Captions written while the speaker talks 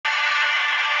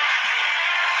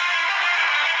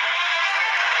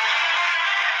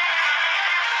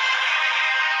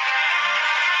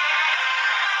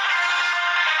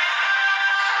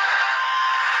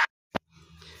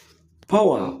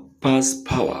Power pass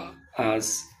power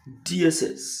as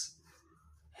DSS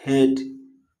head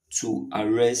to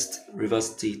arrest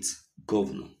Rivers State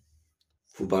Governor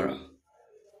Fubara.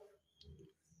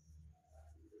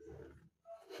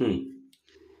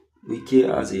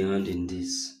 Wike has a hand in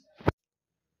this.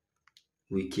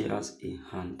 Wike has a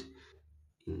hand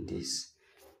in this.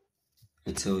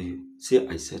 I tell you, say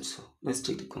I said so. Let's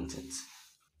check the content.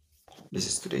 This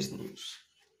is today's news.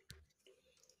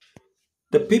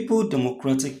 The People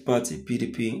Democratic Party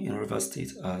 (PDP) in Rivers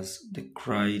State has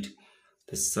decried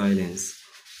the silence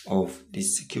of the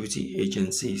security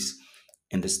agencies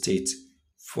in the state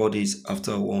 4 days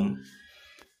after one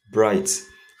Bright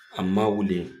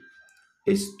Amawule,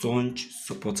 a staunch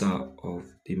supporter of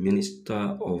the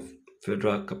Minister of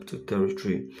Federal Capital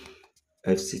Territory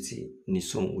 (FCT)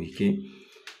 Nyesom Wike,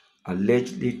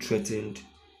 allegedly threatened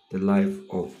the life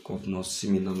of Governor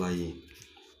Siminalayi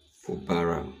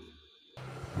Fubara.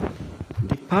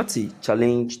 The party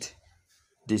challenged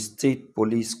the State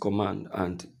Police Command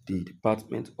and the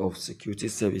Department of Security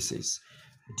Services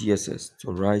 (DSS)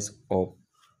 to rise up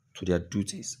to their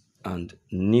duties and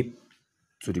nip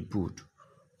to the bud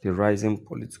the rising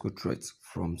political threats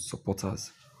from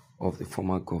supporters of the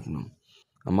former governor.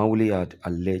 Amawule had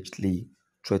allegedly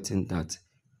threatened that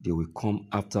they will come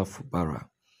after Fubara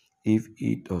if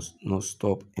he does not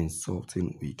stop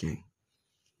insulting Wike.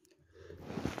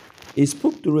 He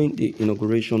spoke during the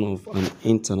inauguration of an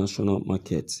international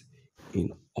market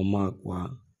in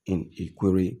Omagwa in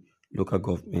Ikwere Local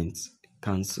Government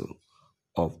Council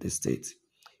of the state.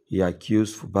 He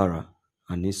accused Fubara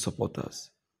and his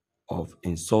supporters of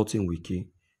insulting Wike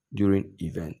during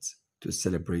events to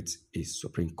celebrate a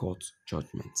Supreme Court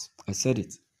judgment. I said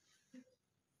it.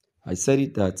 I said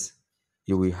it that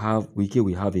Wike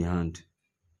will have a hand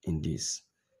in this.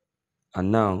 And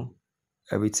now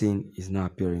everything is now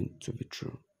appearing to be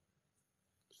true.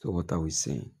 So what are we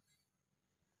saying?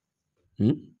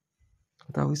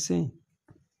 What are we saying?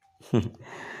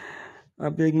 I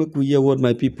beg make we hear what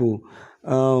my people.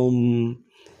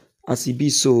 As it be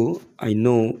so, I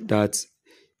know that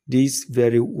this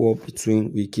very war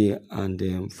between Wike and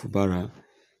Fubara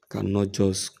cannot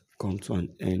just come to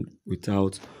an end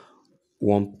without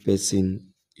one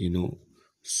person,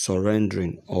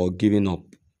 surrendering or giving up.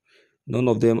 None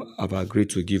of them have agreed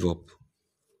to give up.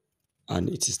 And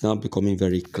it is now becoming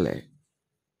very clear.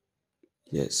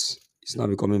 Yes, it's now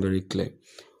becoming very clear.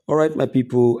 All right, my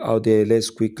people out there,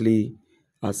 let's quickly,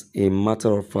 as a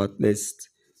matter of fact,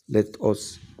 let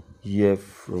us hear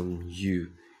from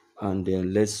you. And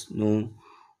then let's know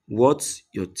what's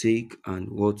your take and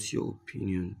what's your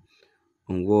opinion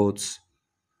on what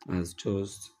has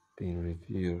just been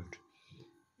revealed.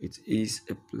 It is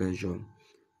a pleasure.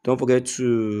 Don't forget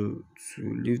to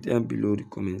leave them below the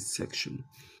comment section.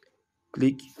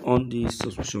 Click on the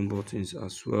subscription buttons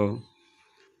as well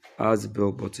as the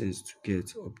bell buttons to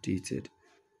get updated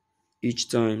each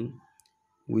time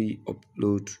we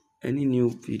upload any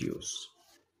new videos.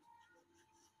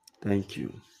 Thank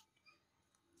you.